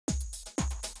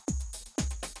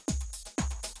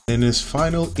In his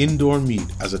final indoor meet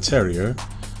as a terrier,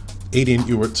 Adian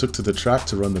Ewart took to the track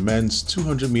to run the men's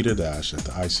 200-meter dash at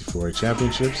the IC4A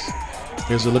Championships.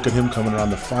 Here's a look at him coming around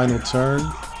the final turn.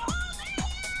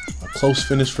 A close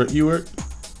finish for Ewart,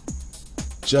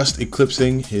 just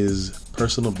eclipsing his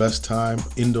personal best time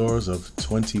indoors of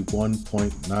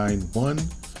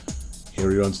 21.91.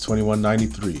 Here he runs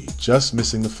 21.93, just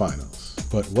missing the finals,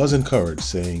 but was encouraged,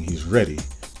 saying he's ready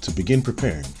to begin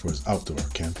preparing for his outdoor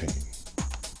campaign.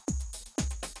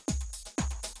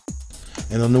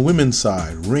 And on the women's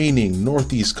side, reigning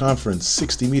Northeast Conference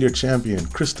 60-meter champion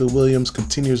Kristal Williams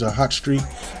continues her hot streak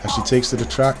as she takes to the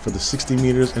track for the 60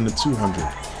 meters and the 200.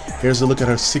 Here's a look at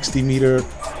her 60-meter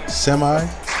semi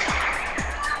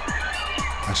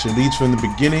as she leads from the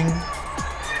beginning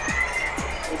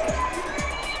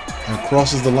and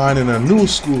crosses the line in a new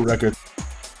school record.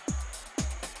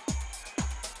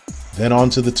 Then on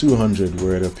to the 200,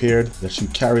 where it appeared that she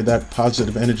carried that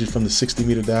positive energy from the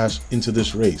 60-meter dash into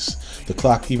this race. The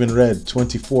clock even read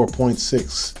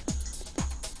 24.6.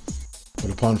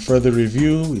 But upon further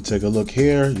review, we take a look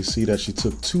here, you see that she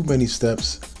took too many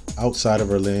steps outside of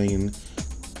her lane.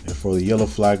 Therefore, the yellow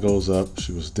flag goes up.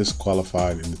 She was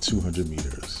disqualified in the 200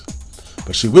 meters.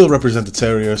 But she will represent the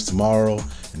Terriers tomorrow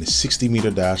in the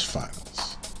 60-meter dash final.